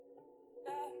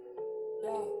Yeah,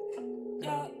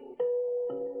 yeah,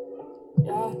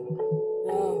 yeah,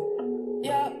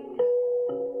 yeah,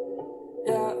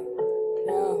 yeah,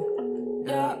 yeah,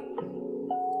 yeah.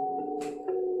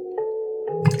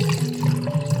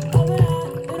 Oh yeah,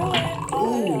 get away,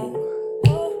 oh yeah,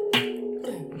 oh,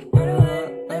 get away,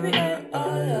 baby,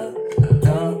 oh yeah.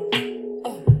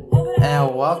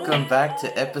 And welcome back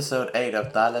to episode 8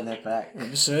 of Dialing It Back.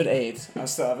 Episode 8. I'm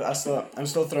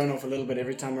still thrown off a little bit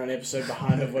every time we're an episode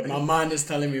behind of what my mind is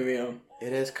telling me we are.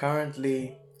 It is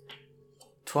currently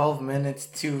 12 minutes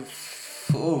to...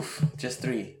 just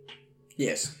 3.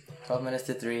 Yes. 12 minutes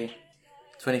to 3,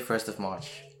 21st of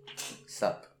March.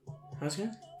 Sup? How's it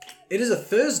going? It is a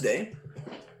Thursday.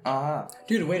 Uh-huh.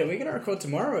 Dude, wait, are we gonna record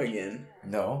tomorrow again?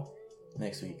 No.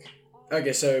 Next week.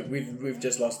 Okay, so we've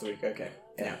just lost a week. Okay.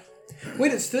 Yeah.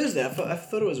 Wait, it's Thursday. I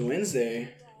thought it was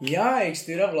Wednesday. Yikes,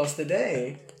 dude, I've lost a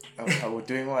day. Oh, we're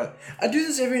doing what? I do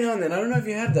this every now and then. I don't know if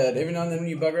you have that. Every now and then when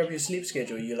you bugger up your sleep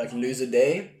schedule, you like lose a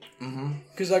day. Mm-hmm.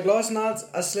 Because like last night,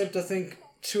 I slept I think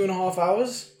 2.5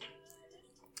 hours.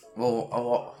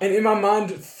 Well, And in my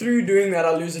mind, through doing that,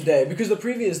 I lose a day. Because the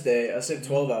previous day, I slept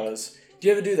 12 hours. Do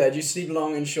you ever do that? You sleep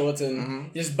long and short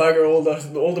and just bugger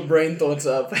all the brain thoughts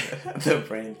up. the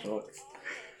brain thoughts.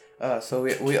 So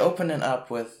we opening up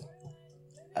with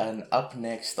an up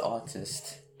next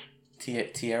artist,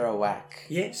 Tierra Whack.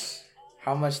 Yes.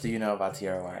 How much do you know about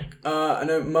Tierra Whack? I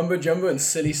know Mumbo Jumbo and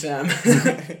Silly Sam.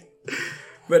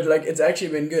 But like, it's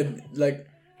actually been good. Like,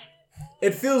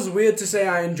 it feels weird to say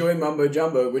I enjoy Mumbo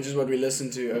Jumbo, which is what we listen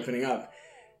to opening up.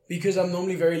 Because I'm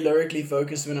normally very lyrically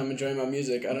focused when I'm enjoying my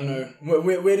music. I don't know.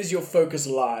 Where does your focus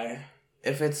lie?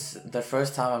 If it's the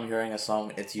first time I'm hearing a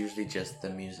song, it's usually just the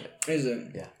music. Is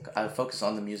it? Yeah, I focus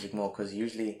on the music more because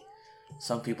usually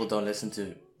some people don't listen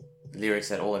to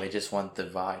lyrics at all. They just want the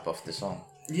vibe of the song.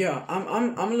 Yeah,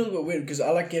 I'm a little bit weird because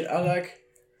I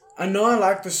know I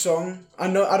like the song.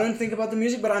 I don't think about the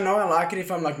music, but I know I like it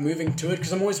if I'm like moving to it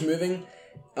because I'm always moving.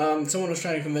 Someone was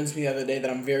trying to convince me the other day that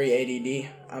I'm very ADD.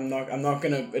 I'm not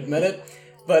gonna admit it,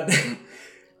 but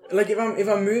like if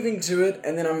I'm moving to it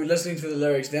and then I'm listening to the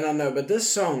lyrics, then I know. But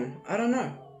this song, I don't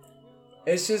know.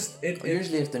 It's just it.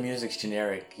 Usually, if the music's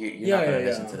generic, you're not gonna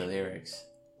listen to the lyrics.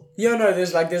 Yeah, no.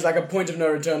 There's like a point of no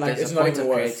return. Like There's it's a not point even of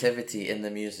worth. creativity in the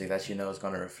music that you know is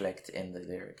gonna reflect in the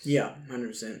lyrics. Yeah,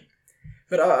 100%.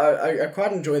 But I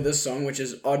quite enjoy this song, which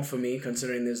is odd for me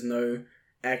considering there's no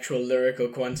actual lyrical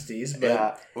quantities. But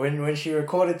yeah, when she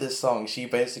recorded this song, she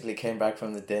basically came back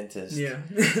from the dentist. Yeah.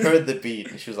 Heard the beat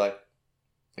and she was like,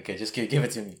 "Okay, just give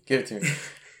it to me. Give it to me."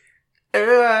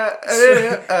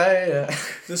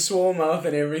 The swole mouth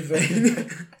and everything.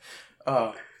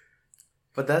 Oh,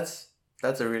 but that's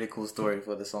a really cool story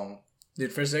for the song.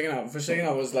 Dude, for a second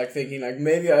I was like thinking like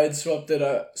maybe I had swapped it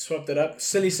up.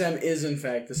 Silly Sam is in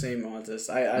fact the same artist.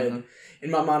 I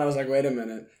in my mind I was like, wait a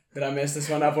minute, did I mess this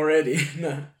one up already?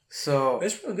 No. So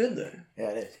It's real good though.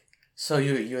 yeah, it is. So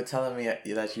you were telling me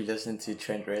that you listened to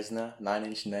Trent Reznor, 9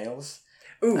 Inch Nails.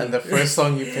 Ooh. And the first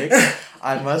song you picked,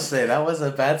 I must say, that was a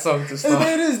bad song to start.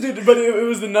 It is, dude, but it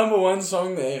was the number one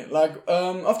song there. Like,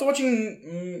 after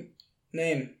watching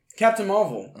Captain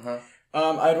Marvel,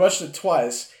 I'd watched it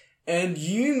twice, and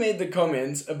you made the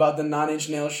comment about the 9 Inch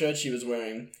Nails shirt she was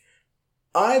wearing.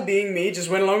 I, being me, just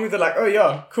went along with it like, oh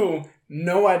yeah, cool.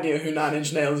 No idea who 9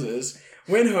 Inch Nails is.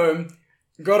 Went home,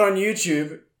 got on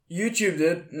YouTubed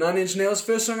it. 9 Inch Nails,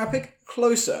 first song I picked,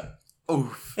 Closer.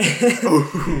 Oof.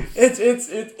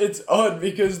 It's odd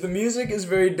because the music is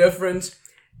very different.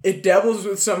 It dabbles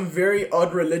with some very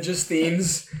odd religious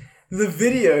themes. The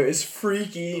video is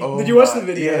freaky. Oh, did you watch the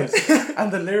video? Yes. And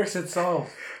the lyrics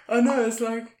itself. I know, it's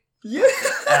like, yeah.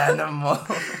 Animal.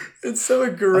 It's so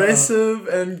aggressive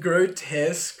and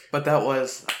grotesque. But that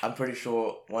was, I'm pretty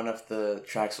sure, one of the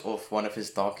tracks off one of his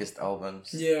darkest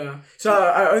albums. Yeah. So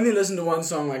I only listened to one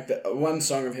song one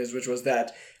song of his, which was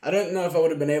that. I don't know if I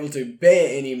would have been able to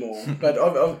bear anymore, but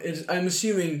I'm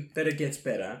assuming that it gets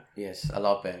better. Yes, a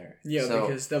lot better. Yeah,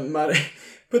 because the mud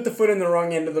put the foot in the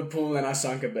wrong end of the pool and I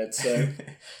sunk a bit. So,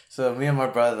 so me and my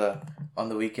brother on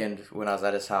the weekend when I was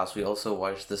at his house, we also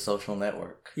watched The Social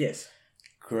Network. yes.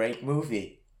 Great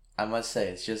movie, I must say.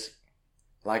 It's just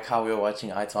like how we were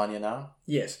watching I, Tonya now.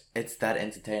 Yes. It's that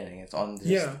entertaining. It's on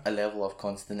just a level of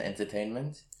constant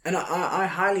entertainment. And I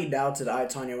highly doubted I,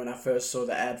 Tonya when I first saw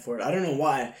the ad for it. I don't know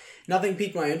why. Nothing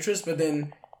piqued my interest, but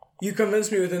then you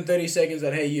convinced me within 30 seconds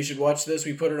that, hey, you should watch this.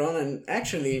 We put it on, and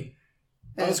actually,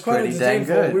 I was quite entertained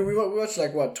for it. We watched,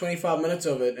 25 minutes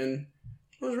of it, and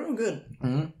it was real good.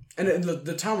 Mm-hmm. And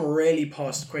the time really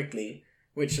passed quickly,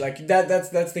 which,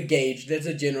 that's the gauge. That's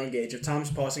a general gauge. If time's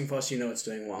passing fast, you know it's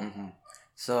doing well. Mm-hmm.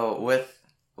 So, with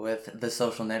The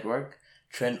Social Network,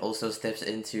 Trent also steps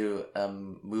into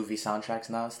movie soundtracks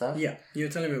now and stuff. Yeah, you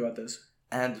were telling me about this.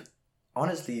 And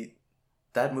honestly,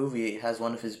 that movie has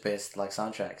one of his best like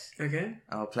soundtracks. Okay.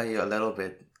 I'll play you a little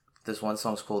bit. This one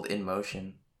song's called In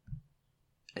Motion.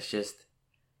 It's just,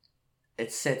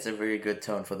 it sets a very good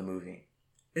tone for the movie.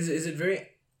 Is it very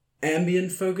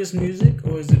ambient focused music,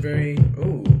 or is it very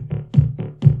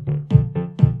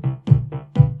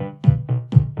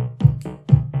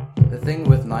The thing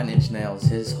with Nine Inch Nails,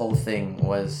 his whole thing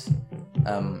was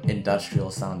industrial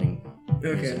sounding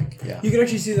music. Yeah. You could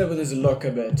actually see that with his look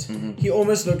a bit. He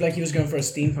almost looked like he was going for a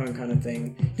steampunk kind of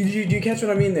thing. Do you catch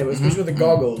what I mean there? Especially with the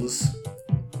goggles.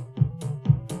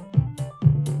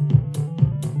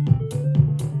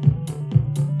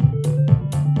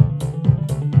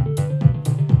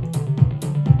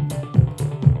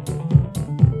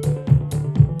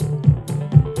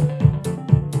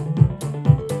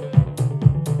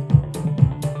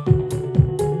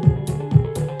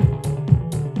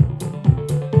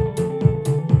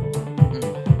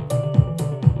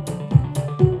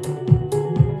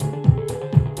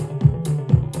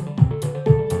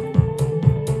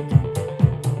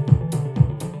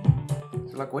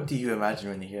 What do you imagine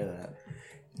when you hear that?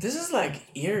 This is like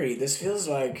eerie. This feels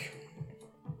like,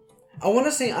 I want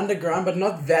to say underground, but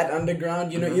not that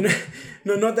underground. You know,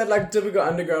 no, not that like typical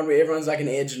underground where everyone's like an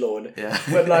edgelord. Yeah.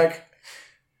 But like,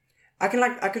 I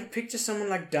could picture someone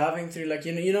like diving through like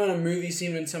you know in a movie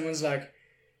scene when someone's like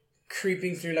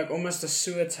creeping through like almost a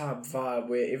sewer type vibe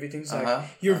where everything's like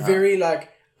you're very like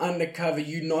undercover.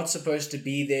 You're not supposed to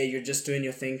be there. You're just doing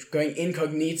your thing, going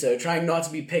incognito, trying not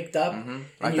to be picked up.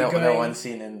 Like that one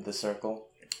scene in The Circle.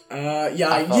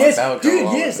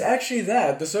 Yes, actually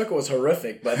that. The Circle was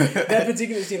horrific, but that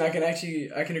particular scene I can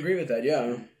agree with that,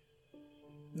 yeah.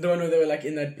 The one where they were like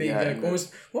in that big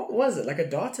almost, what was it? Like a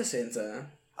data center.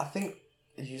 I think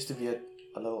it used to be a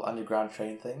little underground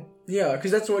train thing. Yeah, because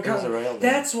that's what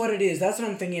that's what it is. That's what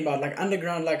I'm thinking about. Like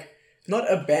underground, like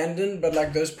not abandoned, but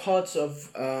like those parts of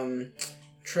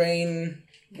train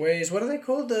ways. What are they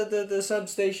called? The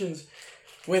substations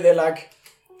where they're like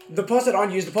the parts that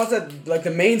aren't used, the parts that like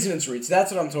the maintenance routes.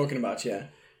 That's what I'm talking about. Yeah.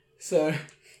 So.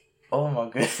 Oh my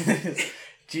goodness!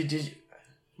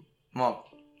 Mom.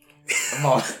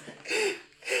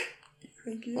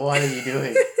 Thank you. What are you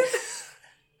doing?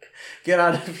 Get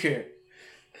out of here,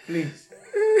 please.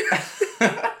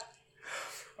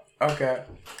 Okay.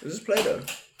 This is Play-Doh.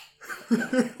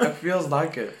 It feels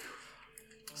like it.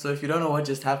 So if you don't know what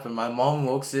just happened, my mom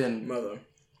walks in. Mother.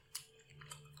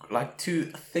 Like 2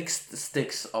 thick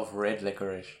sticks of red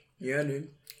licorice. Yeah, dude.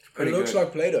 It looks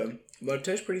like Play-Doh, but it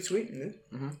tastes pretty sweet, dude.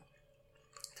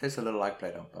 Tastes a little like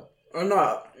Play-Doh, but. Oh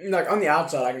no, like on the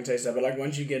outside I can taste that, but like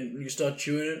once you start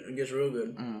chewing it, it gets real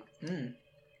good.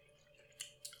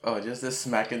 Oh, just this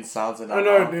smacking sounds in I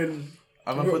know, dude.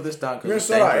 I'm gonna put this down We're because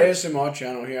gonna start our ASMR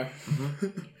channel here.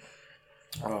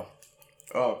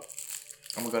 Oh,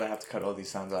 I'm gonna have to cut all these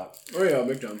sounds out. Oh yeah,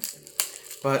 big time.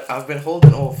 But I've been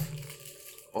holding off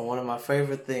on one of my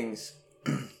favorite things.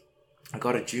 I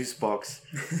got a juice box,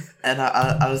 and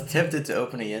I was tempted to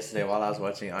open it yesterday while I was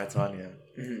watching I, Tonya.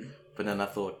 But then I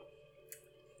thought,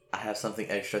 I have something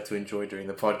extra to enjoy during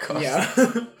the podcast. Yeah.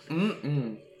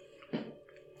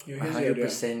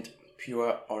 100%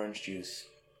 pure orange juice.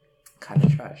 Kind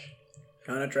of trash.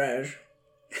 Kind of trash.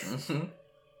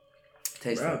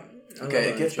 Taste Bro, it. Okay,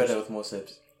 it gets better with more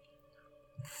sips.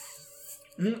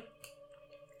 Oh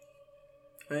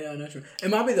yeah, natural. It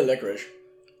might be the licorice.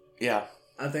 Yeah.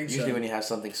 I think Usually when you have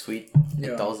something sweet,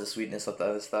 it dulls the sweetness of the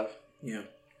other stuff. Yeah.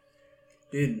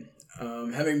 Dude,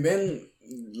 having been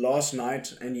last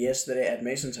night and yesterday at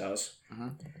Mason's house,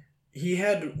 he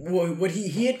had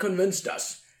he had convinced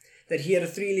us that he had a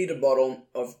 3-liter bottle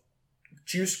of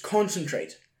juice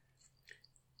concentrate.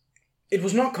 It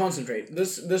was not concentrate.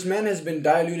 This man has been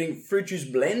diluting fruit juice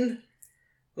blend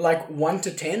like 1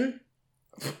 to 10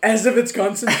 as if it's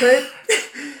concentrate.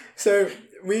 So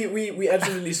we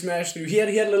absolutely smashed through. He had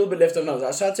a little bit left of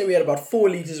another. So I'd say we had about 4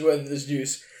 liters worth of this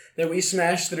juice that we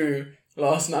smashed through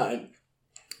last night.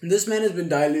 This man has been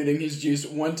diluting his juice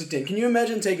 1 to 10. Can you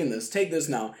imagine taking this? Take this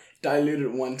now. Dilute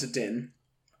it 1 to 10.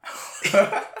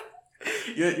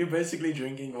 You're basically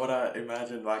drinking what I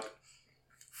imagine like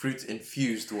fruit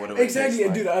infused water. Exactly,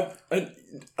 dude. I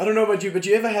don't know about you, but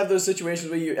you ever have those situations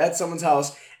where you're at someone's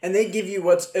house and they give you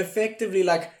what's effectively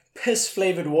like piss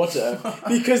flavored water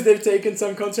because they've taken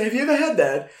some concentrate? Have you ever had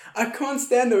that? I can't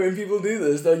stand it when people do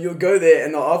this. Though you'll go there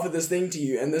and they'll offer this thing to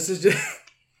you, and this is just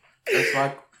it's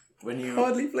like when you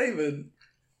hardly flavored.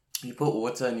 You put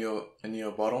water in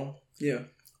your bottle. Yeah.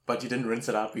 But you didn't rinse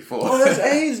it out before. Oh, that's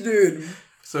AIDS, dude.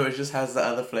 So it just has the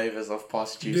other flavors of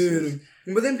past juices.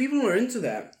 Dude. But then people are into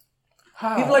that.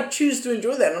 How? People like choose to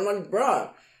enjoy that. And I'm like, bruh.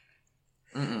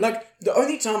 Like, the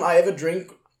only time I ever drink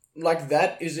like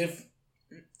that is if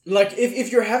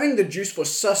you're having the juice for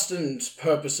sustenance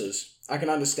purposes, I can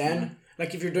understand.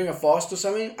 Like, if you're doing a fast or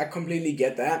something, I completely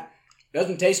get that. It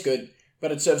doesn't taste good,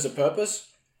 but it serves a purpose.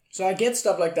 So I get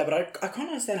stuff like that, but I can't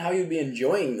understand how you'd be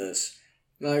enjoying this.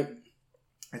 Like,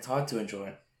 it's hard to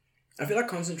enjoy. I feel like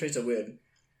concentrates are weird.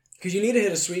 Because you need to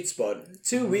hit a sweet spot.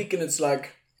 Too weak and it's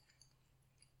like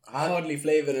hardly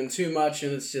flavored, and too much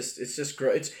and it's just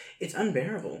gross. It's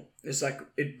unbearable. It's like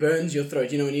it burns your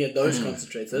throat. You know when you get those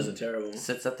concentrates, those are terrible. It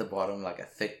sits at the bottom like a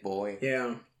thick boy.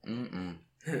 Yeah.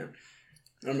 I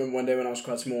remember one day when I was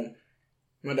quite small,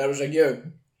 my dad was like, "Yo,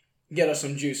 get us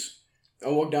some juice." I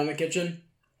walk down the kitchen,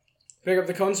 pick up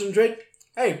the concentrate.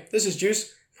 Hey, this is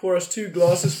juice. Pour us 2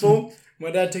 glasses full. My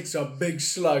dad takes a big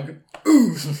slug.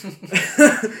 Ooh!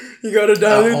 You gotta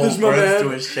dilute this, my man. To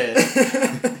his chest.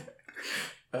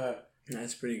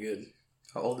 That's pretty good.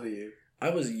 How old were you? I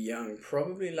was young,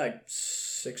 probably like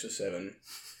 6 or 7.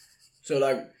 So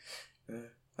like,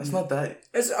 that's not that.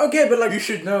 it's okay, but like You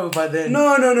should know by then.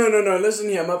 No. Listen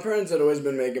here, my parents had always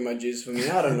been making my juice for me.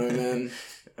 I don't know, man.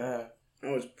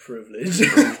 I was privileged.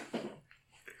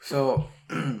 So,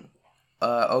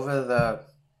 over the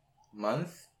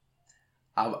month,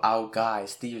 our guy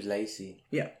Steve Lacy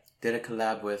did a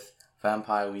collab with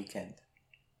Vampire Weekend,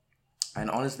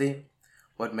 and honestly,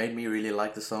 what made me really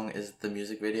like the song is the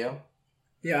music video.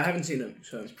 Yeah, I haven't seen it,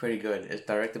 so It's pretty good. It's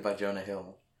directed by Jonah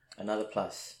Hill, another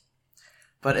plus.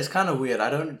 But it's kind of weird. I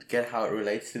don't get how it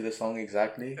relates to the song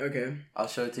exactly. okay. I'll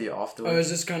show it to you afterwards. Oh, is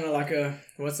this kind of like a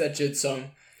what's that shit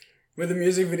song, where the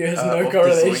music video has no Off the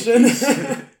correlation?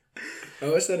 Swinkies. I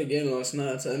watched that again last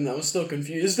night, and I was still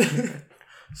confused.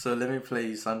 So let me play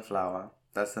you Sunflower.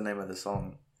 That's the name of the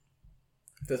song.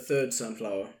 The third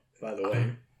Sunflower, by the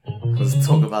way. Let's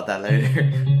talk about that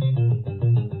later.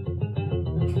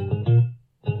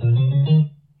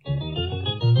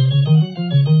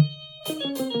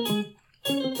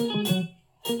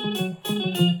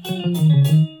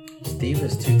 Steve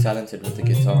is too talented with the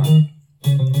guitar.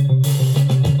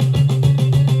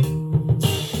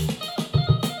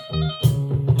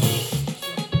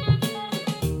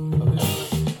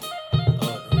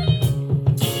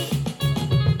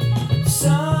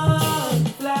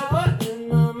 Sunflower in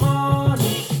the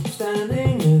morning,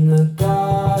 standing in the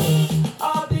garden,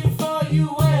 all before you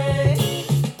wait.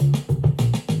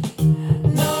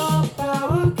 No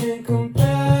power can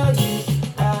compel you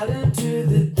out into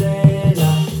the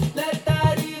daylight. Let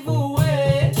that evil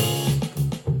wait.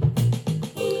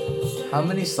 How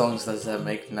many songs does that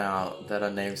make now that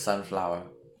are named Sunflower?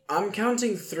 I'm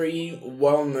counting 3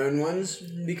 well-known ones,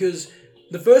 because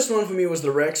the first one for me was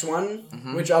the Rex one,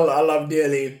 which I love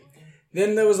dearly.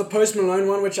 Then there was the Post Malone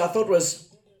one, which I thought was...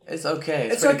 It's okay.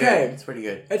 It's pretty okay. Good. It's pretty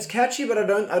good. It's catchy, but I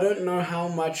don't know how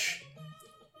much...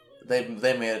 They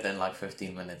made it in like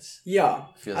 15 minutes. Yeah.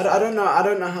 Feels I don't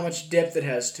know how much depth it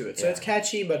has to it. So Yeah. it's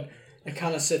catchy, but it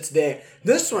kind of sits there.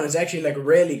 This one is actually like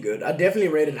really good. I definitely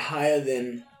rate it higher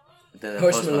than The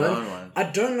Post Malone. one. I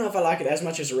don't know if I like it as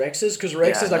much as Rex's, because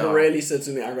Rex's Yeah, like no. really sits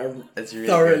with me. I It's really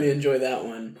thoroughly good. enjoy that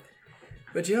one.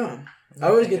 But yeah, I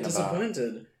always get thinking about-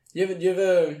 disappointed. You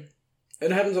ever?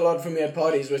 It happens a lot for me at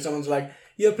parties where someone's like,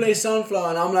 "You play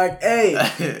Sunflower," and I'm like, "Hey,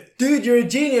 dude, you're a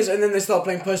genius!" And then they start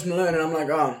playing Post Malone, and I'm like,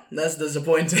 "Oh, that's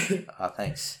disappointing."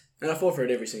 Thanks. And I fall for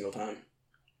it every single time.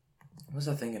 What was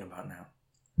I thinking about now?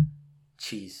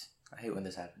 Cheese. I hate when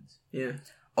this happens. Yeah.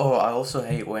 Oh, I also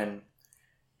hate when,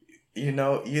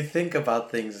 you think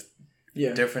about things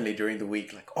Yeah. differently during the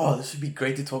week. Like, oh, this would be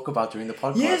great to talk about during the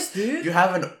podcast. Yes, dude. You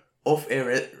have an off-air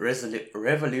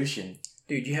revolution.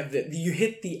 Dude, you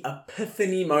hit the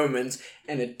epiphany moment,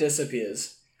 and it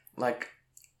disappears. Like,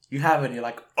 you have it and you're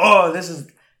like, oh, this is...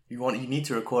 You need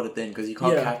to record it then because you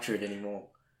can't Yeah. capture it anymore.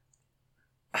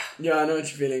 Yeah, I know what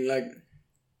you're feeling. Like,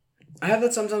 I have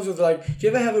that sometimes with like, do you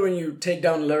ever have it when you take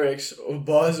down lyrics or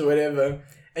bars or whatever,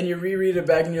 and you reread it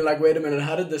back and you're like, wait a minute,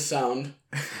 how did this sound?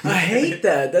 I hate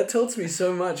that. That tilts me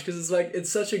so much because it's like,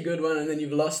 it's such a good one and then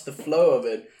you've lost the flow of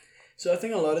it. So I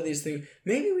think a lot of these things,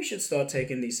 maybe we should start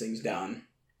taking these things down.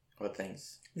 What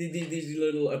things? These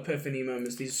little epiphany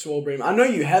moments, these swole brain. I know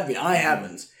you have been. I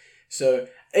haven't. So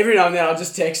every now and then I'll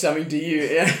just text something to you.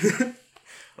 Yeah.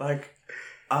 Like,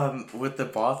 with the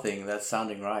bar thing, that's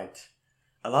sounding right.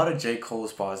 A lot of J.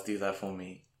 Cole's bars do that for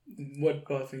me. What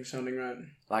bar thing sounding right?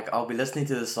 Like, I'll be listening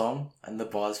to the song and the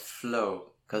bars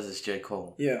flow because it's J.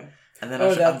 Cole. Yeah. And then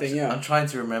I'm trying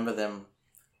to remember them,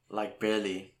 like,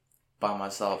 barely by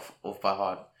myself, off by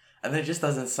heart. And it just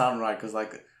doesn't sound right because,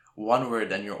 like, one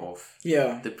word and you're off.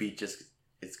 Yeah. The beat just,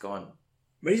 it's gone.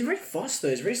 But he's very fast though.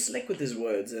 He's very slick with his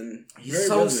words and He's very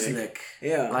so rhythmic. slick.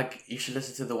 Yeah. Like, you should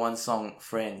listen to the one song,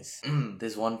 Friends.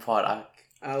 There's one part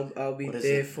I'll be What is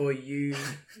there it? for you.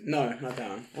 No, not that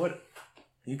one. What?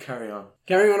 You carry on.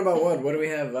 Carrying on about what? What do we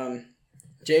have?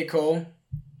 J. Cole.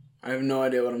 I have no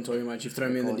idea what I'm talking about. You've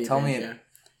thrown me in the Cole, deep tell end me- here.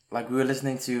 Like, we were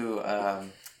listening to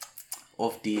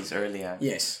Off D's earlier.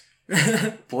 Yes.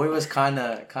 Boy was kind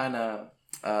of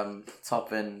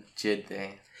topping Jid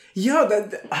there. Yo,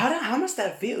 how must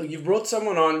that feel? You brought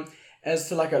someone on as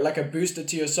to like a booster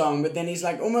to your song, but then he's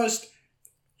almost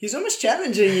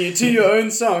challenging you to your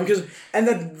own song, and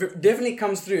that definitely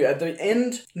comes through at the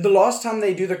end. The last time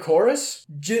they do the chorus,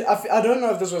 I don't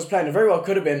know if this was planned. It very well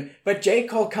could have been, but J.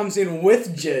 Cole comes in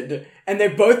with Jid, and they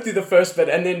both do the first bit,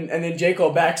 and then J.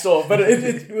 Cole backs off. But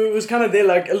it was kind of there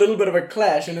like a little bit of a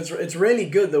clash, and it's really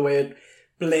good the way it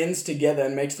blends together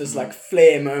and makes this like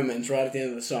flair moment right at the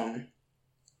end of the song.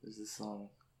 What's the song?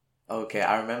 Okay,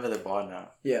 I remember the bar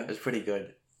now. Yeah. It was pretty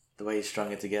good. The way he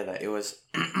strung it together. It was...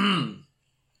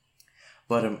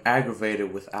 But I'm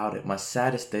aggravated without it. My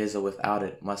saddest days are without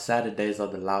it. My Saturdays are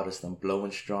the loudest. I'm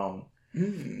blowing strong.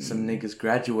 Some niggas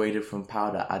graduated from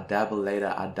powder. I dabble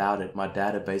later. I doubt it. My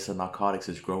database of narcotics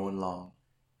is growing long.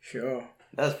 Sure.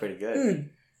 That's pretty good.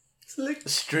 Slick.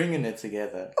 Stringing it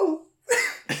together. Oh.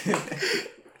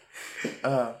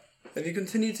 uh, Have you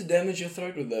continued to damage your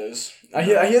throat with those? I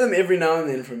hear them every now and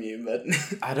then from you, but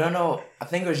I don't know. I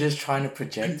think I was just trying to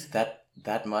project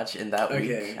that much in that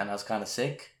week, Okay. and I was kind of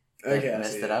sick. Okay, That I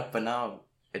messed see. it up, but now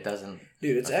it doesn't.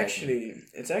 dude, it's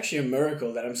actually a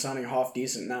miracle that I'm sounding half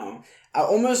decent now. I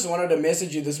almost wanted to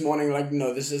message you this morning, like,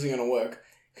 no, this isn't gonna work,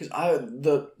 because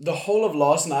the whole of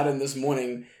last night and this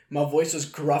morning, my voice was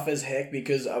gruff as heck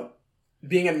because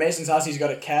being at Mason's house, he's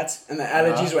got a cat, and the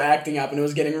allergies were acting up, and it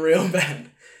was getting real bad.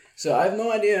 So I have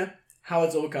no idea how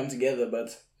it's all come together, but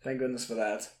thank goodness for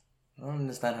that. I don't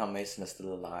understand how Mason is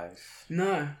still alive.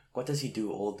 No. What does he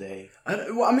do all day? I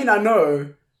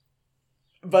know.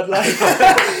 But like... it's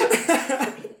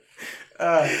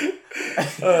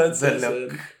The so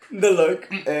look. sad. The look.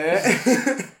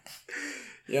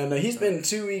 Yeah, no, he's been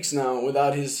 2 weeks now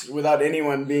without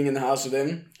anyone being in the house with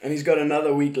him, and he's got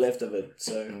another week left of it,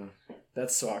 so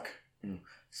that's suck.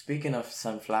 Speaking of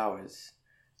sunflowers,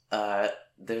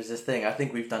 there's this thing, I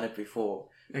think we've done it before.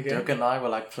 Okay. Dirk and I were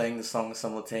like playing the song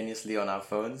simultaneously on our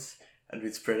phones, and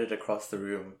we'd spread it across the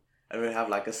room, and we'd have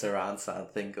like a surround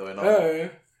sound thing going on. Oh,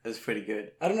 It was pretty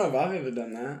good. I don't know if I've ever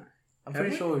done that. I'm Have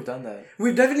pretty we? sure we've done that.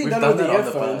 We've definitely We've done done it with the that on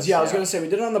the earphones. bus, Yeah, I was yeah. going to say, we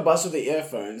did it on the bus with the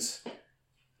earphones.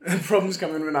 Problems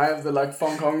come in when I have the like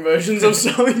Fong Kong versions of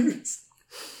songs.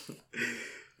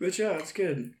 But yeah, it's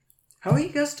good. How are you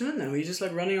guys doing that? Were you just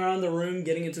like running around the room,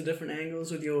 getting into different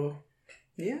angles with your...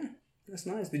 Yeah, that's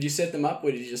nice. Did you set them up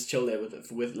or did you just chill there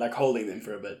with like holding them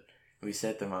for a bit? We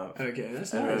set them up. Okay,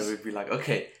 that's And nice. we'd be like,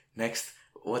 okay, next,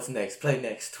 what's next? Play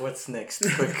next. What's next?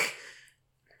 Quick.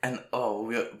 And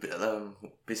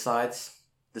besides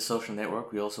The Social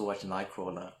Network, we also watched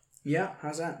Nightcrawler. Yeah,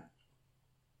 how's that?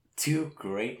 2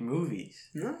 great movies.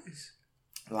 Nice.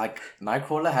 Like,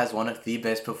 Nightcrawler has one of the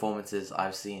best performances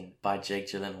I've seen by Jake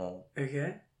Gyllenhaal.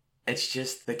 Okay. It's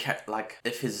just like,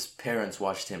 if his parents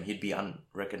watched him, he'd be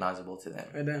unrecognizable to them.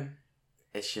 Oh, damn.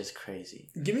 It's just crazy.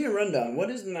 Give me a rundown.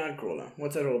 What is the Nightcrawler?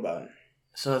 What's that all about?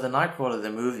 So the Nightcrawler, the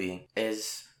movie,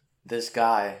 is this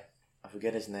guy, I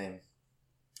forget his name,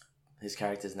 his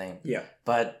character's name. Yeah.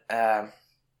 But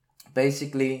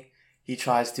basically, he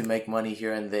tries to make money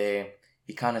here and there.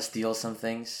 He kind of steals some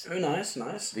things Oh, nice,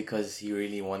 nice. because he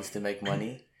really wants to make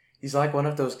money. He's like one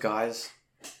of those guys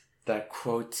that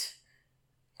quote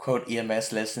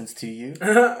EMS lessons to you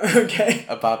Okay.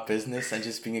 about business and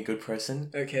just being a good person.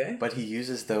 Okay. But he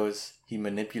uses those, he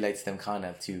manipulates them kind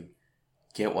of to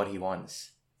get what he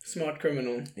wants. Smart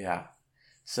criminal. Yeah.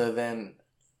 So then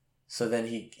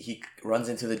he runs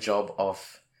into the job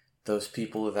of those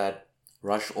people that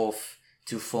rush off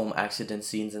to film accident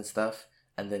scenes and stuff,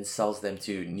 and then sells them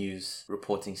to news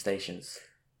reporting stations.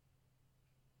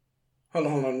 Hold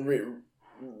on.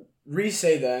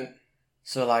 Re-say that.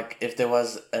 So like if there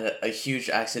was a huge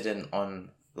accident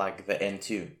on like the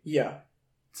N2, Yeah.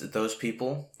 so those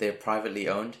people, they're privately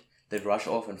owned, they'd rush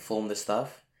off and film the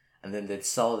stuff, and then they'd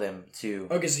sell them to...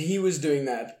 Okay, so he was doing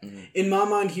that. Mhm. In my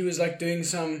mind, he was like doing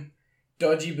some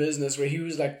dodgy business where he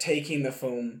was like taking the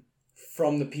film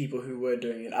from the people who were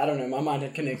doing it. I don't know. My mind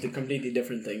had connected completely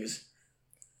different things.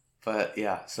 But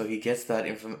yeah, so he gets that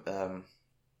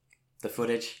the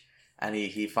footage, and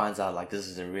he finds out like this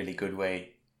is a really good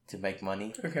way to make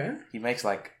money. Okay. He makes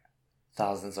like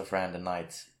thousands of rand a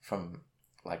night from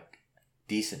like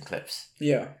decent clips.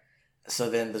 Yeah. So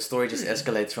then the story just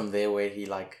escalates from there, where he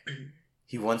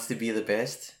wants to be the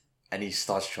best, and he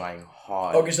starts trying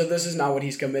hard. Okay, so this is now what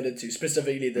he's committed to,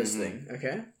 specifically this thing,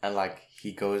 okay? And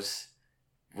he goes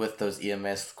with those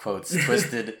EMS quotes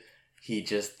twisted. He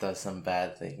just does some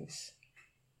bad things.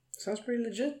 Sounds pretty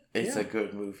legit. It's a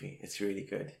good movie. It's really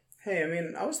good. Hey, I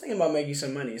mean, I was thinking about making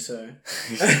some money, so...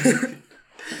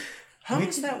 How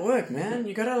does that work, man?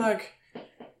 You gotta,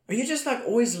 Are you just,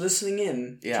 always listening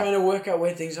in? Yeah. Trying to work out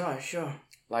where things are? Sure.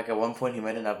 At one point, he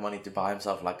made enough money to buy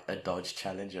himself, a Dodge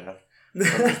Challenger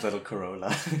from his little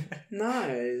Corolla.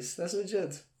 Nice. That's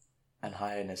legit. And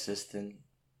hire an assistant.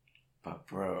 But,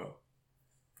 bro...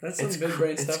 That's some big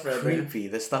brain stuff right there. It's creepy.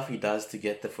 The stuff he does to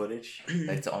get the footage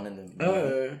that's on in the movie.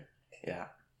 Oh. Yeah.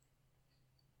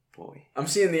 Boy. I'm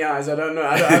seeing the eyes. I don't know.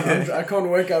 I can't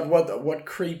work out what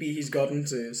creepy he's gotten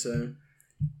to, so...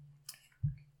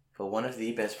 But one of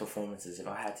the best performances, if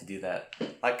I had to do that...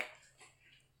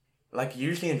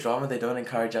 usually in drama, they don't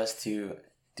encourage us to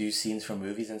do scenes from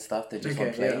movies and stuff. They're just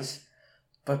on plays. Yeah.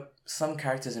 But some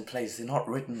characters in plays, they're not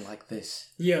written like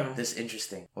this. Yeah. This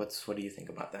interesting. What do you think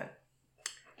about that?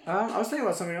 I was thinking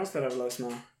about something else that I've lost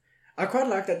now. I quite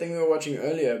like that thing we were watching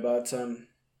earlier about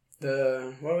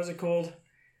what was it called?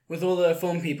 With all the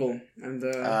film people and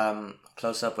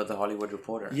Close Up with the Hollywood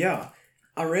Reporter. Yeah.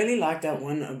 I really like that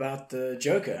one about the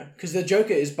Joker. Because the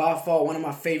Joker is by far one of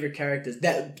my favorite characters.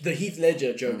 The Heath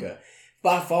Ledger Joker.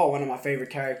 By far one of my favorite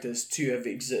characters to have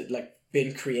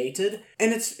been created.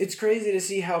 And it's crazy to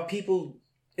see how people,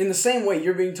 in the same way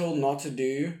you're being told not to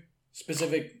do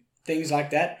specific things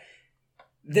like that,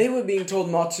 they were being told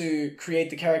not to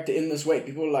create the character in this way.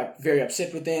 People were very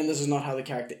upset with them. This is not how the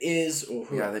character is or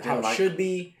how it should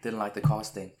be. Didn't like the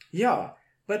casting. Yeah,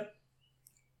 but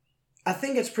I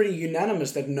think it's pretty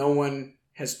unanimous that no one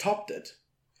has topped it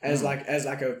as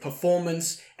a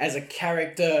performance, as a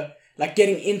character,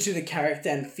 getting into the character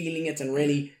and feeling it and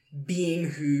really being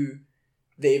who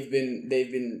they've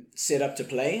been set up to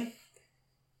play.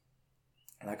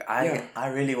 I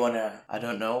really wanna. I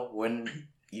don't know when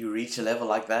you reach a level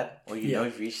like that, or know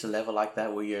you've reached a level like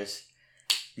that where you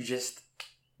just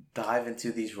dive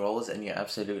into these roles and you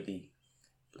absolutely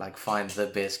find the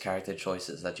best character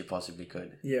choices that you possibly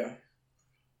could. Yeah.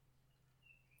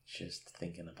 Just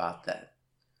thinking about that.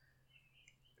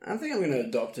 I think I'm gonna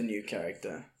adopt a new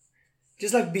character.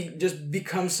 Just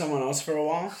become someone else for a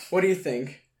while. What do you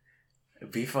think?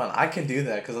 It'd be fun. I can do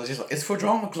that because I was just it's for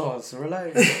drama class.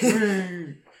 Relax.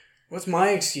 What's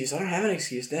my excuse? I don't have an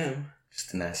excuse. Damn.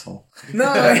 Just an asshole.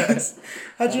 Nice.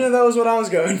 How'd you know that was what I was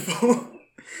going for?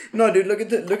 No, dude, look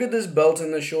at this belt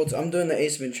and the shorts. I'm doing the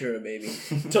Ace Ventura, baby.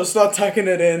 So start tucking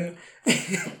it in.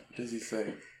 What does he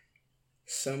say?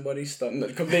 Somebody stop. No,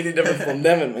 completely different film.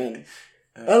 Damn it, man.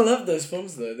 I love those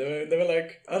films though. They were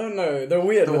I don't know. They're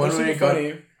weird, but they're super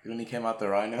funny. When he came out the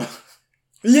rhino.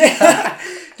 Yeah,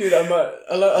 dude. I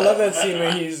love that scene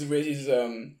where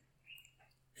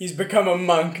he's become a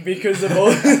monk because of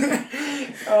all.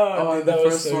 That the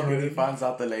first one when he finds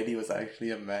out the lady was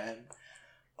actually a man.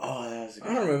 Oh, that was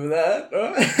good. I don't remember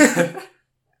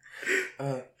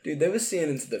that. Dude, they were seeing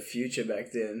into the future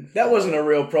back then. That wasn't a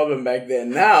real problem back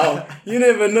then. Now, you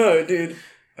never know, dude.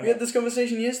 We had this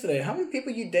conversation yesterday. How many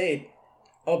people you date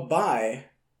are bi?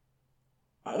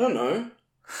 I don't know.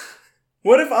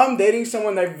 What if I'm dating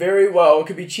someone that very well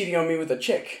could be cheating on me with a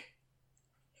chick?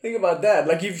 Think about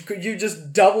that. You've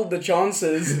just doubled the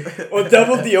chances or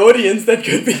doubled the audience that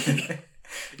could be.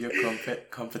 Your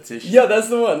competition. Yeah, that's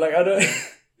the one. I don't...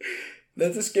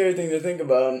 That's a scary thing to think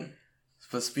about.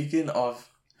 But speaking of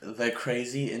the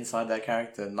crazy inside that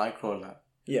character, Nightcrawler.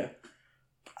 Yeah.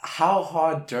 How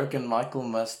hard Dirk and Michael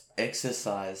must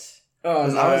exercise. Oh,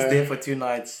 no. I was there for 2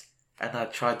 nights and I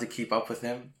tried to keep up with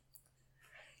him.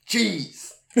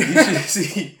 Jeez! You should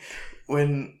see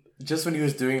when he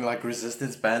was doing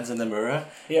resistance bands in the mirror,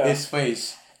 his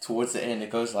face towards the end, it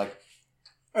goes oh,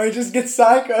 it just gets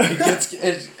psycho.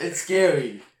 It's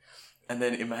scary. And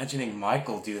then imagining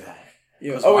Michael do that.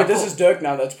 Yeah. Oh wait, this is Dirk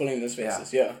now that's pulling those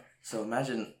faces. Yeah. So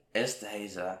imagine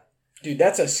Esterhazy. Dude,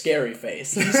 that's a scary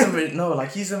face.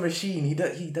 He's a machine.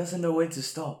 He doesn't know when to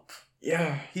stop.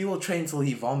 Yeah. He will train till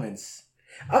he vomits.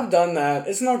 I've done that.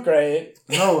 It's not great.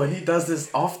 No, and he does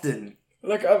this often.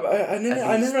 I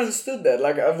never understood that.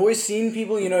 I've always seen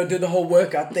people, do the whole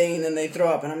workout thing and they throw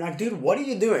up. And I'm like, dude, what are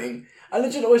you doing? I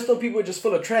legit always thought people were just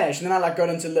full of trash. And then I got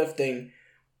into lifting.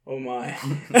 Oh my.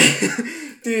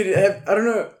 Dude, I don't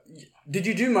know. Did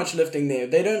you do much lifting there?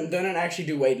 They don't actually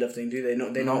do weightlifting, do they?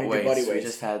 They don't do body weights. We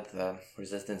just had the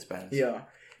resistance bands. Yeah.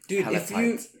 Dude, I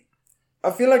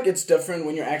feel like it's different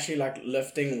when you're actually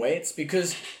lifting weights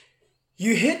because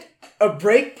you hit a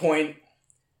break point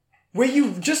where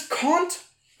you just can't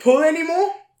pull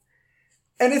anymore.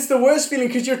 And it's the worst feeling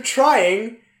because you're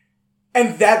trying,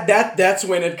 and that's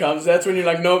when it comes. That's when you're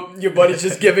like, nope, your body's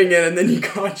just giving in, and then you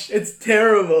can't. It's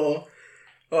terrible.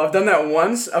 Oh, I've done that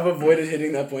once. I've avoided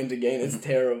hitting that point again. It's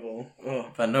terrible. Oh.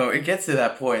 But no, it gets to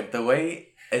that point. The way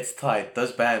it's tight,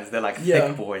 those bands, they're like Yeah.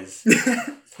 thick boys.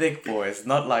 Thick boys,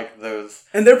 not like those.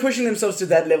 And they're pushing themselves to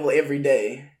that level every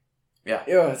day. Yeah.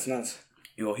 Yeah, it's nuts.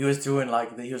 Yo, he was doing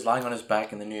like, he was lying on his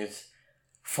back and then he was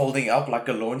folding up like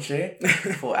a lawn chair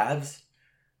for abs.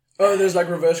 Oh, there's like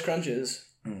reverse crunches.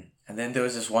 And then there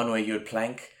was this one where you would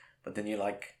plank, but then you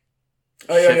like.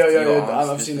 Oh, yeah, shift yeah, your yeah. arms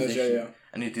I've to seen those, position. yeah.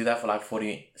 And you do that for like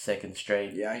 40 seconds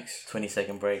straight. Yikes.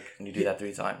 20-second break, and you do that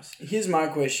 3 times. Here's my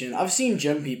question. I've seen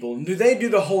gym people. Do they do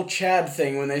the whole Chad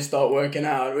thing when they start working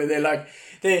out? Where they're like,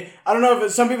 I don't know if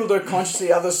it's, some people do it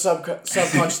consciously, others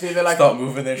subconsciously. They're like, Start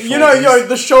moving their shoulders. you know, yo,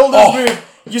 the shoulders Oh. move.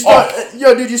 You start,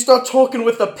 yo, dude, you start talking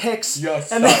with the pecs.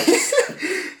 Yes, and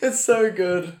it's so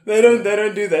good. They don't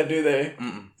do that, do they?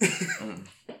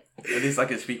 At least I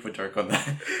can speak for Dirk on that.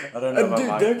 I don't know Dude,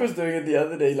 about Dirk was doing it the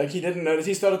other day. Like, he didn't notice.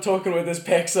 He started talking with his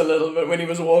pecs a little bit when he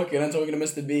was walking and talking to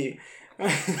Mr. B.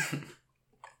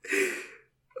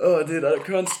 Oh, dude, I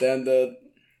can't stand that.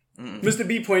 Mr.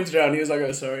 B pointed out and he was like,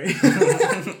 oh, sorry.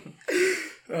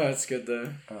 Oh, it's good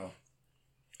though. Oh.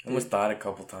 Almost died a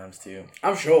couple times too.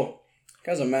 I'm sure.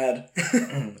 Guys are mad.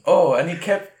 Oh, and he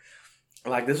kept...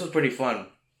 Like, this was pretty fun.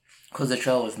 Because the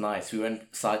trail was nice. We went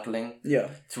cycling Yeah.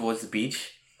 towards the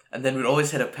beach. And then we'd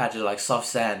always hit a patch of, like, soft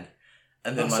sand.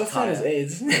 And then my Soft tire... sand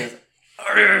is AIDS.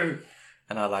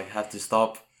 And I, like, had to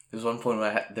stop. There was one point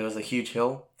where there was a huge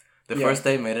hill. The Yeah. first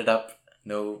day made it up.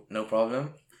 No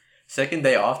problem. Second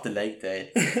day after leg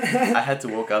day, I had to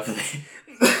walk up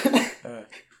there.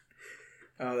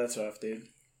 Oh, that's rough, dude.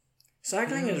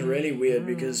 Cycling is really weird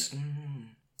because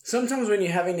sometimes when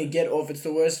you're having to get off, it's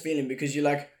the worst feeling because you're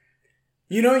like,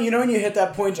 you know when you hit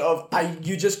that point of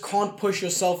you just can't push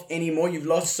yourself anymore. You've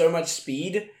lost so much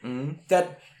speed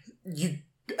that you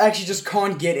actually just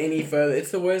can't get any further.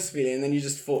 It's the worst feeling, and then you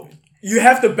just fall. You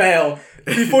have to bail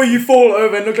before you fall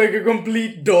over and look like a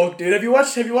complete dog, dude. Have you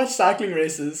watched cycling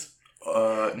races?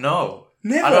 No.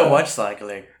 Never. I don't watch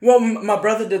cycling. Well, my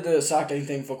brother did the cycling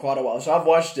thing for quite a while, so I've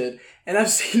watched it, and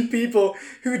I've seen people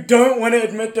who don't want to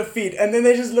admit defeat, and then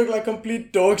they just look like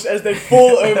complete dogs as they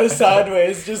fall over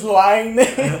sideways, just lying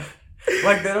there.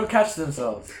 Like, they don't catch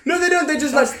themselves. No, they don't. They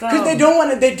just That's like because they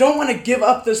dumb. don't want to give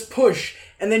up this push,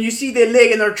 and then you see their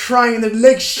leg, and they're trying, and their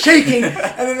leg's shaking,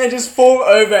 and then they just fall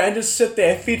over and just sit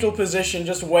there, fetal position,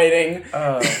 just waiting.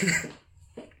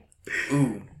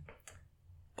 Ooh.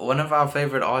 One of our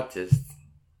favorite artists,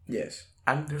 Yes.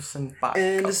 Anderson .Paak,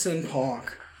 Anderson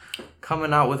 .Paak.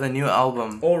 coming out with a new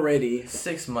album Already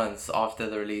 6 months after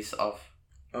the release of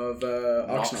of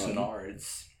Oxnard.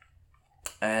 Oxnards.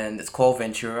 And it's called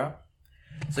Ventura.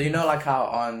 So you know, like how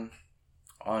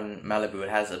on Malibu it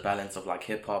has a balance of like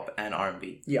hip hop and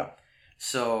R&B. Yeah.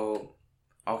 So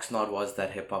Oxnard was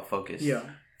that hip hop focus. Yeah.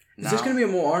 Is Now, this gonna be a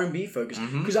more R&B focus?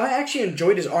 Because I actually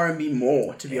enjoyed his R&B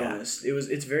more, to be Yeah. honest.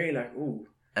 It's very like ooh.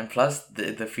 and plus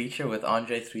the feature with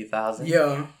Andre 3000.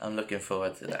 Yeah. I'm looking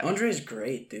forward to that. Andre's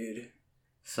great, dude.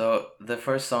 So the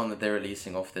first song that they're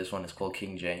releasing off this one is called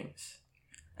King James.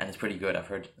 And it's pretty good. I've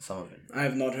heard some of it. I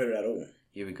have not heard it at all.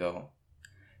 Here we go.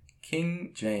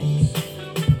 King James.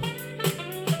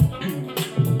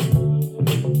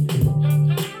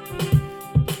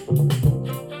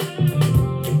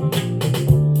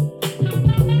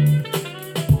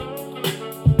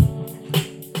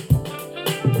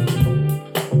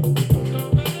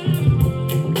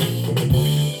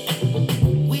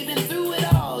 We've been through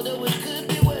it all, though it could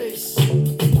be worse.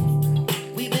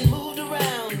 We've been moved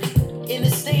around in a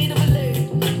state of alert.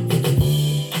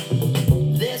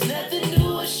 There's nothing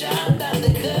new or sharp about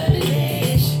the cutting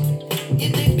edge.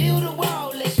 If they build a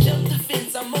wall, let's jump the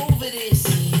fence. I'm over this.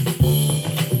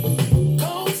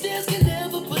 Cold stairs can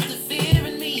never put the fear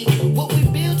in me. What we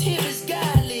built here is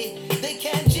godly. They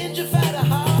can't gentrify the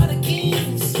heart of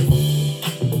kings.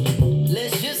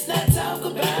 Let's just not talk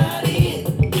about it.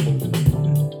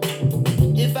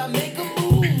 If I make a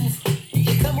move,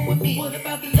 you're coming with me. What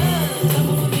about the love?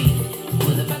 Coming with me.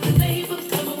 What about the neighbors?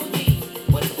 Coming with me.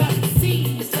 What about the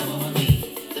sea? It's coming with me.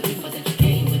 The people that you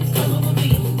came with, coming with me.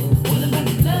 What about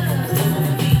the love? Coming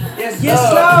with me. Yes,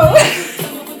 slow.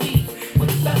 Coming with me.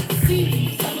 What about the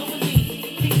sea? Coming with me.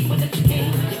 People that you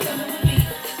came with, coming with me.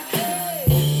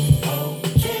 Hey,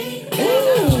 okay,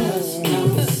 just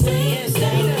gonna stay and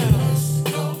stay down.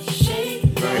 Go shake.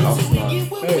 Very Oxnard. Get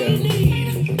what Oh, yeah. we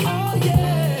need. Oh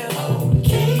yeah.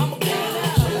 Okay. I'm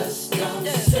just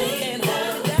gonna stay and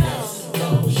hold it down.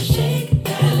 Go shake and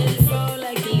let it fall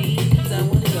like a leaf.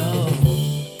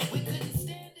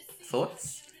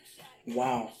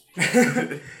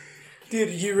 Dude,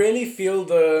 you really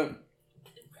feel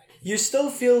you still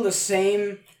feel the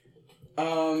same, I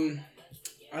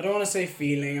don't want to say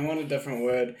feeling, I want a different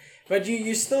word. But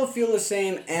you still feel the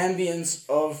same ambience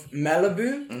of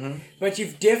Malibu, but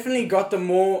you've definitely got the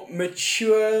more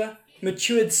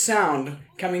matured sound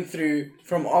coming through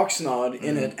from Oxnard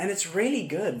in it, and it's really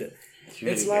good. It's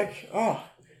really like, oh,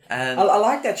 And I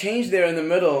like that change there in the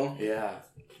middle. yeah,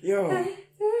 Yo,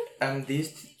 and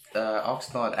these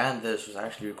Oxnard and this was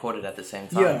actually recorded at the same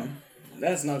time. yeah,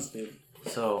 that's nuts, dude.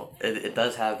 So it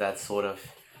does have that sort of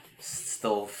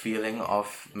still feeling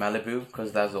of Malibu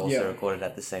because that's also Yeah. recorded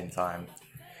at the same time.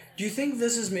 Do you think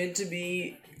this is meant to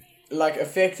be, like,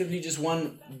 effectively just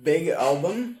one big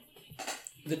album?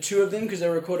 The two of them, because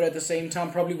they're recorded at the same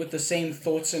time, probably with the same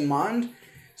thoughts in mind.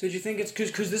 So do you think it's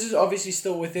because this is obviously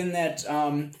still within that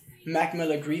Mac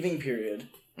Miller grieving period?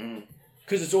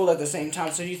 Because it's all at the same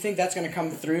time. So do you think that's going to come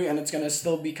through and it's going to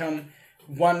still become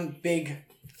one big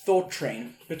thought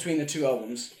train between the two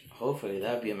albums? Hopefully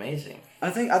that'd be amazing. I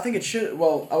think it should.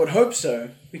 Well, I would hope so,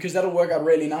 because that'll work out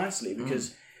really nicely.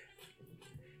 Because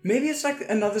maybe it's like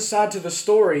another side to the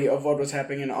story of what was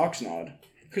happening in Oxnard.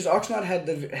 Because Oxnard had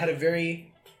a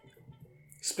very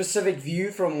specific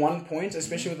view from one point,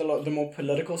 especially with a lot of the more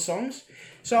political songs.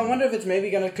 So I wonder if it's maybe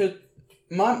gonna.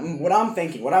 What I'm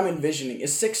thinking, what I'm envisioning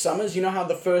is 6 Summers. You know how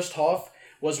the first half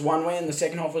was one way and the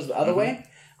second half was the other way.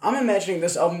 I'm imagining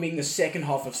this album being the second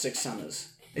half of 6 Summers.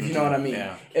 If you know what I mean.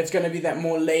 Yeah. It's going to be that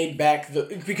more laid back,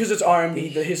 because it's R&B,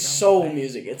 his soul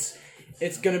music.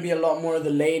 It's going to be a lot more of the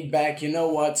laid back, you know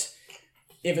what,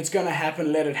 if it's going to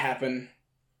happen, let it happen.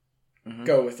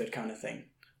 Go with it kind of thing.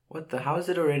 How is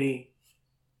it already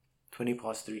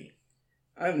 3:20?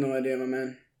 I have no idea, my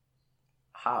man.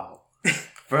 How?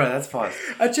 Bro, that's fast.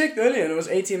 I checked earlier and it was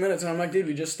 18 minutes and I'm like, dude,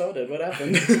 we just started. What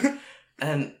happened?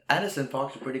 And Anderson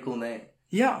Park's a pretty cool name.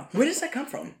 Yeah. Where does that come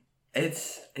from?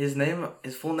 It's his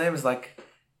full name is like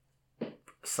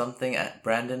something at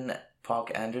Brandon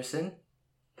Park Anderson.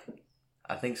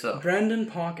 I think so. Brandon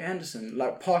Park Anderson.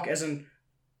 Like Park as in...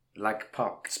 Like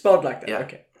Park. Spelled like that. Yeah.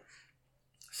 Okay.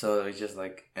 So it's just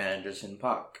like Anderson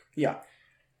Park. Yeah.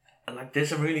 And like there's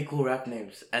some really cool rap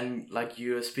names. And like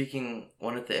you were speaking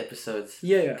one of the episodes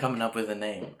Yeah. coming up with a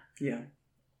name. Yeah.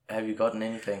 Have you gotten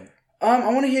anything?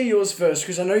 I want to hear yours first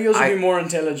because I know yours will be more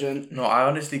intelligent. No, I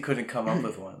honestly couldn't come up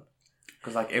with one.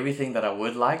 Because like everything that I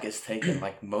would like is taken.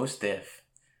 Like Mos Def.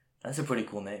 That's a pretty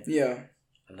cool name. Yeah.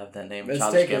 I love that name. It's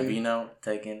Childish taken. Gambino,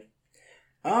 taken.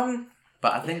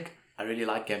 But I think I really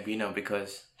like Gambino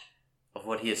because of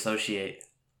what he's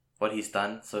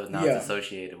done. So now Yeah. it's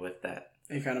associated with that.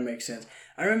 It kind of makes sense.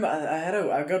 I remember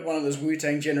I got one of those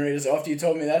Wu-Tang generators after you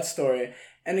told me that story.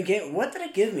 And again, what did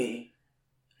it give me?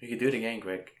 You could do it again,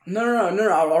 Greg. No,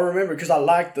 I'll remember because I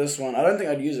liked this one. I don't think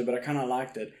I'd use it, but I kind of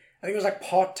liked it. I think it was like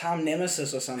Part-Time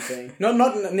Nemesis or something. No,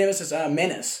 not Nemesis,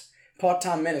 Menace.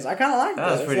 Part-Time Menace. I kind of liked that.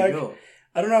 That's It's pretty like, cool.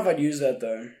 I don't know if I'd use that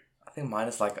though. I think mine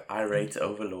is like Irate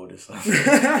Overlord or something.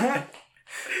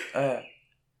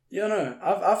 Yeah, no.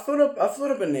 I've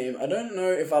thought up a name. I don't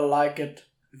know if I like it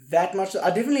that much.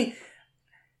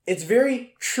 It's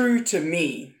very true to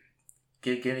me.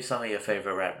 Give me some of your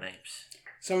favorite rap names.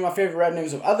 Some of my favorite rap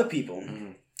names of other people.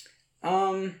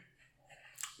 Ooh.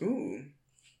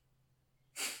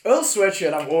 Earl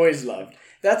Sweatshirt I've always loved.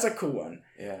 That's a cool one.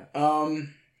 Yeah.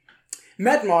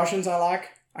 Matt Martians I like.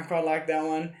 I quite like that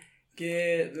one.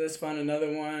 Let's find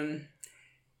another one.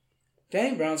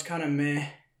 Danny Brown's kind of meh.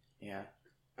 Yeah.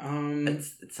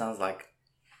 It sounds like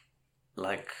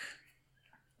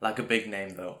a big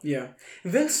name though. Yeah.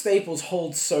 Vince Staples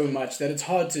holds so much that it's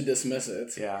hard to dismiss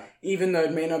it. Yeah. Even though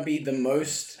it may not be the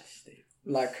most,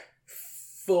 like,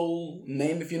 full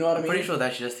name, if you know what I I'm mean. pretty sure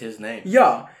that's just his name.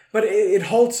 Yeah, but it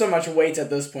holds so much weight at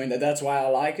this point that's why I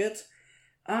like it.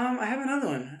 I have another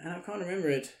one, and I can't remember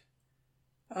it.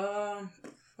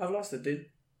 I've lost it, dude.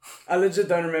 I legit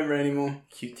don't remember anymore.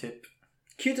 Q-Tip.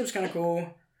 Q-Tip's kind of cool.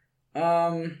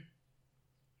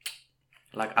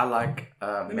 Like I like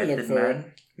Let me look Method for Man.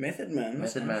 it. Method Man.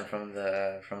 that's Method nice.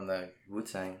 Man from the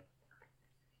Wu-Tang.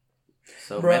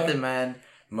 So Bruh. Method Man,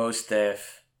 Mos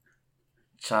Def,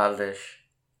 Childish.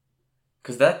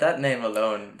 Cause that name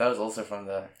alone, that was also from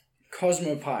the.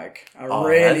 Cosmo Pike. I Oh,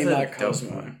 really that's a like dope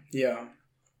Cosmo. one. Yeah.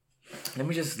 Let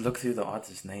me just look through the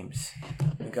artist names.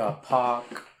 We got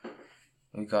Park.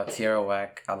 We got Tierra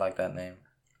Whack. I like that name.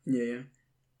 Yeah.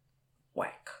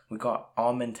 Whack. We got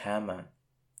Armand Hammer.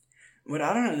 What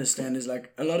I don't understand is,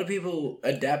 like, a lot of people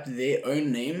adapt their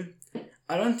own name.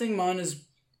 I don't think mine is...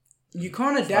 You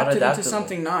can't adapt it into adaptable.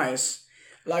 something nice.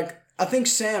 Like, I think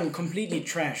Sam completely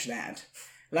trashed that.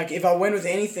 Like, if I went with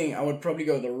anything, I would probably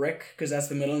go with the Rick, because that's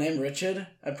the middle name, Richard.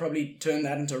 I'd probably turn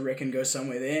that into Rick and go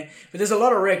somewhere there. But there's a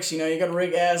lot of Ricks, you know. You got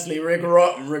Rick Astley, Rick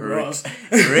Ross.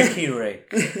 Ricky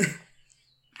Rick.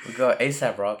 We got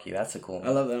ASAP Rocky. That's a cool one.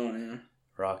 I love that one, yeah.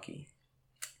 Rocky.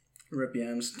 Rip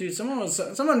Yams. Dude,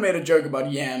 someone made a joke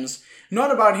about Yams.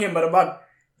 Not about him, but about,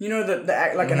 you know,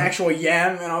 an actual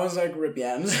yam. And I was like, Rip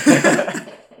Yams.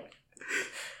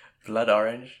 Blood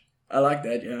Orange. I like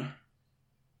that, yeah.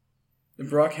 The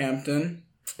Brockhampton.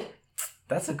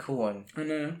 That's a cool one. I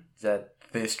know. That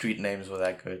their street names were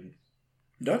that good.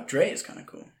 Dr. Dre is kind of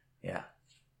cool. Yeah.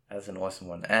 That's an awesome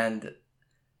one. And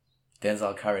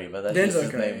Denzel Curry, but that's just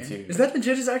his name too. Is that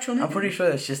legit his actual name? I'm pretty sure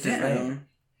that's just his name.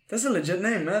 That's a legit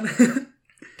name, man.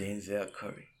 Denzel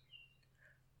Curry.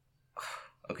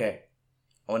 Okay.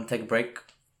 I want to take a break.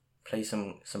 Play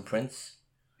some Prince.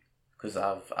 Because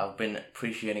I've been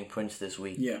appreciating Prince this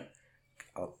week. Yeah.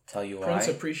 I'll tell you why. Prince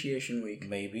Appreciation Week.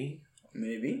 Maybe.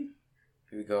 Maybe.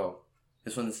 Here we go.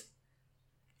 This one's...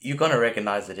 You're gonna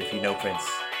recognize it if you know Prince.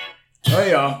 Oh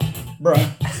yeah.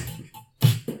 Bruh.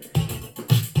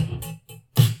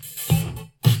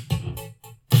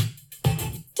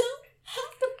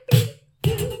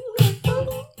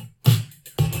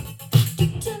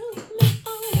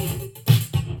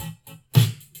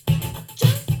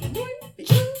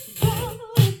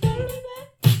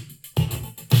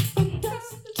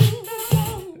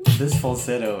 This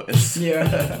falsetto is...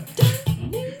 Yeah.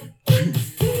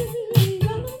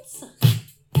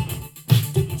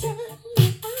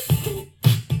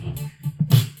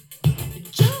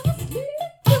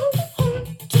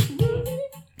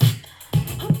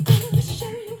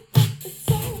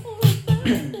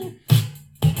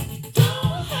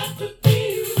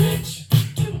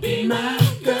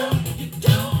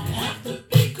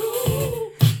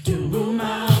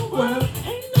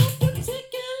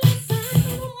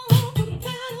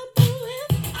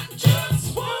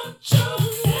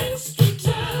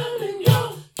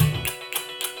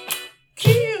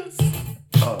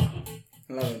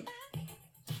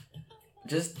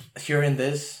 Just hearing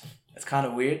this, it's kind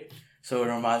of weird. So it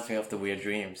reminds me of the Weird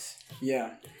Dreams.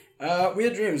 Yeah.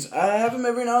 Weird Dreams. I have them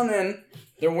every now and then.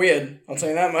 They're weird. I'll tell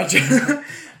you that much. I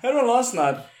had one last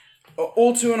night.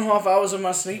 All 2.5 hours of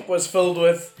my sleep was filled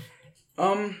with...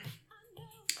 How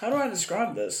do I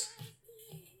describe this?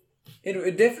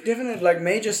 It definitely, like,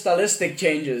 major stylistic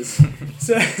changes.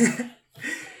 So...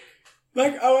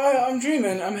 like, I'm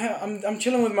dreaming. I'm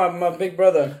chilling with my big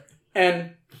brother.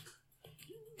 And...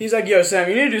 he's like, yo, Sam,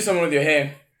 you need to do something with your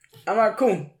hair. I'm like,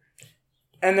 cool.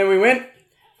 And then we went.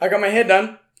 I got my hair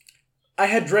done. I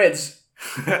had dreads.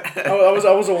 I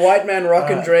was a white man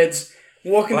rocking dreads.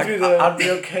 Walking like, through the... I'd be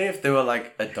okay if they were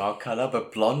like a dark color,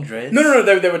 but blonde dreads. No,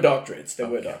 they were dark dreads. They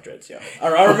were dark dreads, yeah. I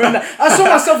remember that. I saw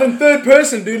myself in third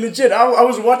person, dude, legit. I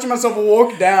was watching myself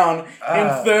walk down in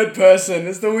third person.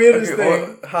 It's the weirdest thing.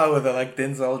 Well, how were they like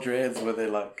Denzel dreads? Were they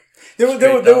like... They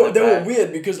were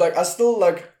weird because, like, I still,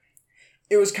 like...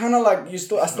 It was kind of like I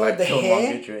still like had the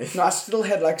hair. No, I still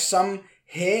had like some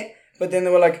hair, but then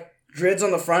there were like dreads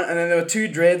on the front, and then there were two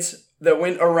dreads that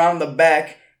went around the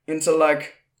back into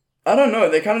like, I don't know.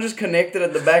 They kind of just connected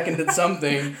at the back and did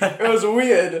something. It was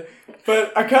weird,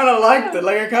 but I kind of liked it.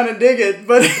 Like I kind of dig it,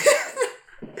 but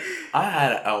I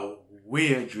had a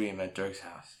weird dream at Dirk's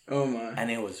house. Oh my!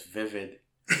 And it was vivid.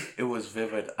 It was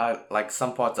vivid. I like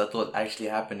some parts I thought actually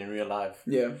happened in real life.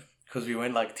 Yeah. Because we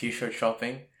went like t-shirt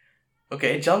shopping.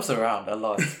 Okay, it jumps around a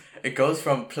lot. It goes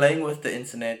from playing with the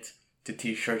internet to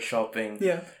t-shirt shopping.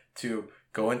 Yeah. To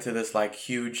go into this like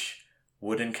huge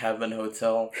wooden cabin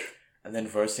hotel and then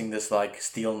versing this like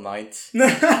steel knight.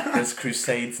 This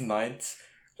Crusades knight.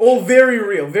 All very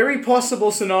real, very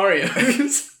possible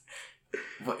scenarios.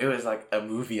 But it was like a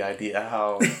movie idea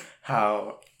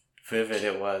how vivid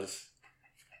it was.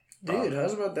 Dude,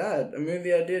 how's about that? A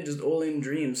movie idea just all in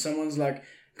dreams. Someone's like...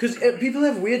 Because people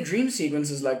have weird dream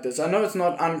sequences like this. I know it's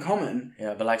not uncommon.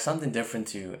 Yeah, but like something different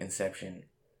to Inception.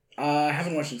 I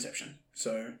haven't watched Inception,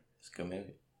 so... It's a good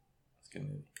movie.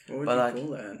 What would you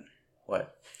call that?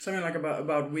 What? Something like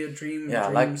about weird dream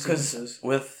because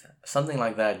with something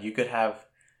like that, you could have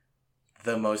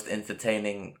the most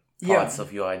entertaining parts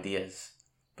of your ideas.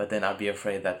 But then I'd be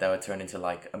afraid that would turn into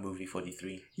like a movie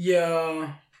 43.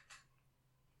 Yeah...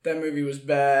 That movie was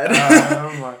bad.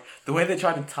 The way they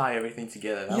tried to tie everything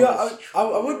together. I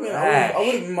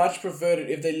would have much preferred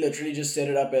it if they literally just set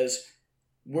it up as,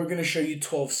 we're going to show you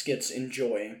 12 skits,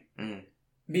 enjoy. Mm.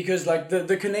 Because, like,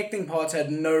 the connecting parts had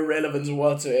no relevance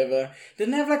whatsoever.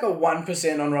 Didn't have, like, a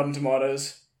 1% on Rotten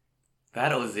Tomatoes.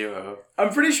 That was 0. I'm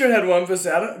pretty sure it had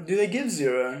 1%. Do they give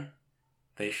 0?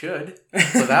 They should.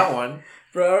 For that one.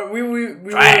 Bro, we were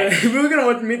we were gonna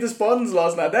watch Meet the Spartans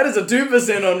last night. That is a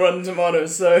 2% on Rotten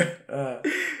Tomatoes. So, oh,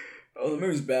 the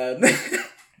movie's bad.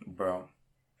 Bro,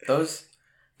 those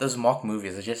mock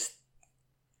movies are just.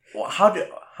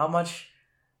 How much?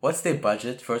 What's their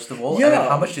budget first of all? Yeah. And then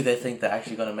how much do they think they're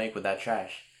actually gonna make with that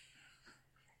trash?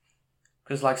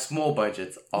 Because like small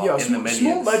budgets are in the millions.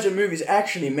 Small budget movies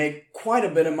actually make quite a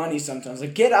bit of money sometimes.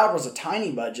 Like Get Out was a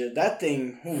tiny budget. That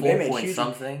thing, they made huge.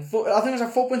 Something. I think it was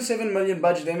like 4.7 million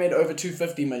budget. They made over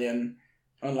 250 million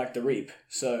on like The Reap.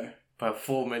 So. But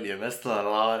 4 million, that's still a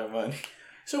lot of money.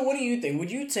 So what do you think?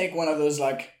 Would you take one of those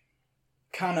like,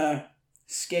 kind of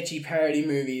sketchy parody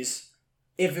movies,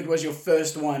 if it was your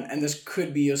first one and this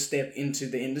could be your step into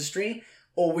the industry,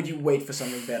 or would you wait for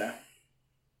something better?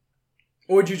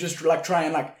 Or would you just like try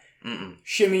and like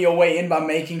shimmy your way in by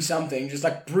making something, just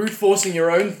like brute forcing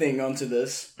your own thing onto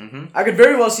this? Mm-hmm. I could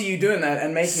very well see you doing that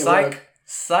and making it work.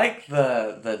 Psych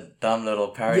the dumb little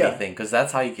parody thing, because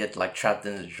that's how you get like trapped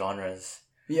into genres.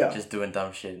 Yeah. Just doing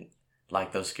dumb shit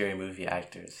like those scary movie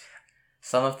actors.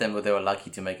 Some of them, they were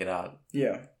lucky to make it out.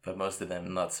 Yeah. But most of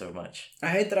them, not so much. I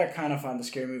hate that I kind of find the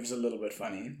scary movies a little bit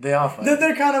funny. They are funny.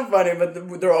 They're kind of funny, but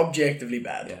they're objectively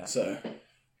bad. Yeah. So.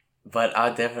 But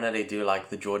I definitely do like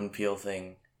the Jordan Peele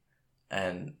thing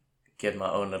and get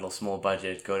my own little small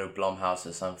budget, go to Blumhouse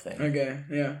or something. Okay,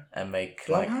 yeah. And make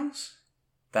Blumhouse?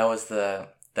 That was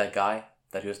that guy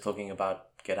that he was talking about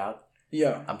Get Out.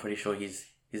 Yeah. I'm pretty sure his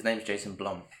name's Jason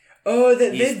Blum. Oh, they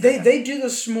do the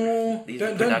small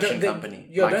production company.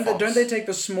 Yeah, don't they take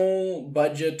the small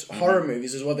budget horror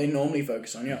movies is what they normally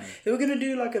focus on? Yeah, they were gonna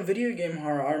do like a video game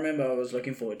horror. I remember I was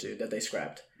looking forward to that they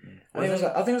scrapped. I think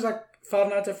it was like Five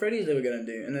Nights at Freddy's they were gonna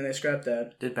do, and then they scrapped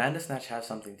that. Did Bandersnatch have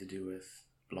something to do with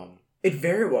Blum? It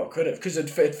very well could have, because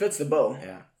it fits the bill.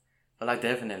 Yeah, but like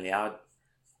definitely,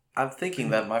 I'm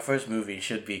thinking that my first movie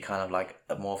should be kind of like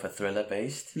more of a thriller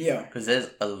based. Yeah. Because there's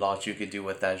a lot you could do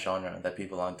with that genre that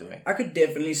people aren't doing. I could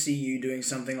definitely see you doing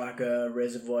something like a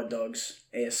Reservoir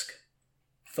Dogs-esque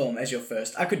film as your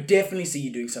first. I could definitely see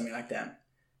you doing something like that.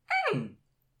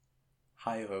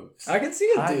 High hopes. I can see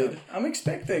it, dude. I'm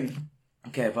expecting.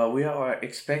 Okay, but we are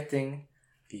expecting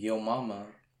your mama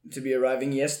to be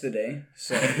arriving yesterday.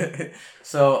 So,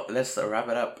 so let's wrap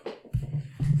it up.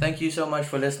 Thank you so much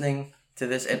for listening to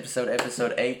this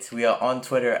episode 8. We are on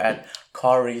Twitter at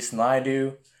Carl Reese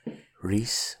Naidu.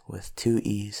 Reese with 2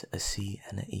 E's, a C,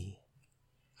 and an E.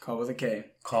 Carl with a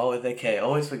K. Carl with a K.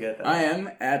 Always forget that. I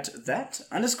am at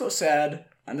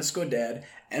that_sad_dad.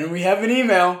 And we have an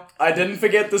email. I didn't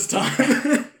forget this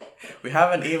time. We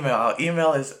have an email. Our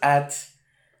email is at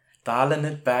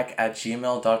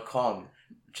dialinitback@gmail.com.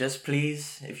 Just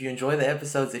please, if you enjoy the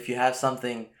episodes, if you have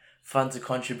something fun to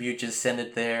contribute, just send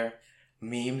it there.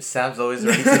 Memes, Sam's always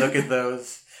ready to look at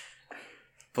those.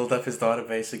 Build up his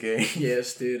database again.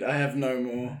 Yes, dude. I have no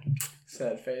more.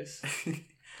 Sad face.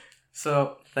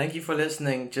 So, thank you for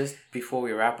listening. Just before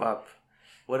we wrap up,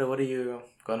 what are you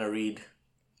gonna read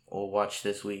or watch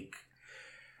this week?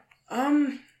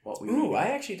 I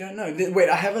actually don't know. Wait,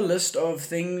 I have a list of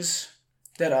things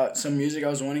that are some music I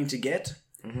was wanting to get.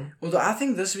 Mm-hmm. Although I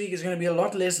think this week is going to be a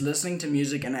lot less listening to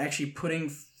music and actually putting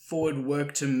forward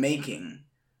work to making.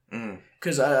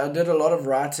 Because I did a lot of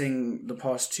writing the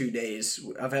past 2 days.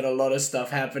 I've had a lot of stuff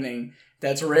happening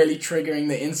that's really triggering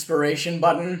the inspiration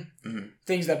button. Mm-hmm.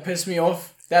 Things that piss me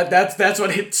off. That's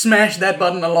what smashed that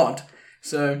button a lot.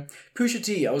 So Pusha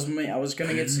T. I was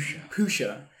gonna get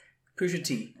Pusha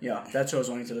T. Yeah, that's what I was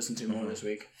wanting to listen to more this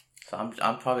week. So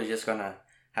I'm probably just gonna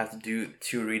have to do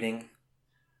 2 reading.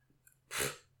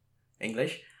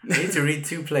 English. I need to read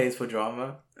 2 plays for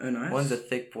drama. Oh, nice. One's A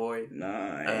Thick Boy.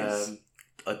 Nice.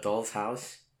 A Doll's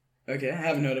House. Okay, I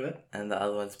haven't heard of it. And the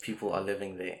other one's People Are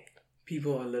Living There.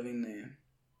 People Are Living There.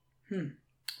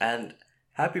 And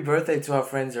happy birthday to our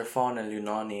friends Irfan and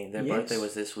Lunani. Their birthday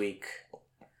was this week.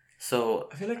 So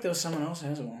I feel like there was someone else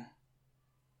as well.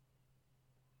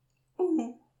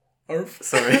 Ooh. Arf.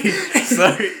 Sorry.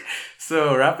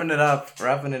 So wrapping it out.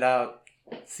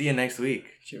 See you next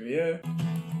week. Cheerio.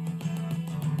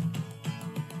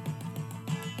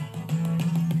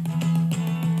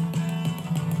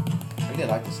 I really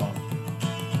like the song. I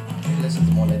need to listen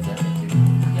to more Led Zeppelin too.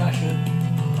 Yeah, I should.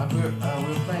 Like we were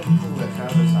playing pool at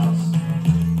Travis' house,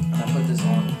 and I put this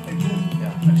on. Hey, cool.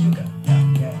 Yeah. Machuca.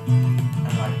 Yeah.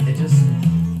 And like it just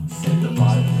set the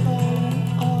vibe.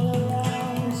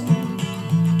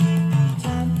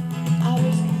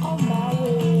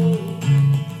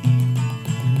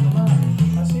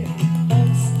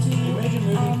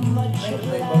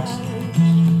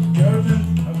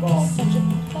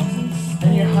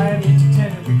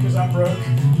 I'm broke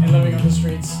and living on the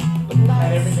streets, and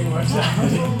everything works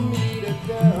out.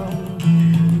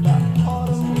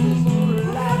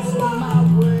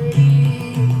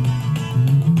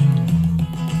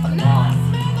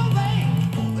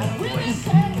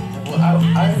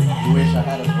 wish I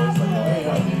had a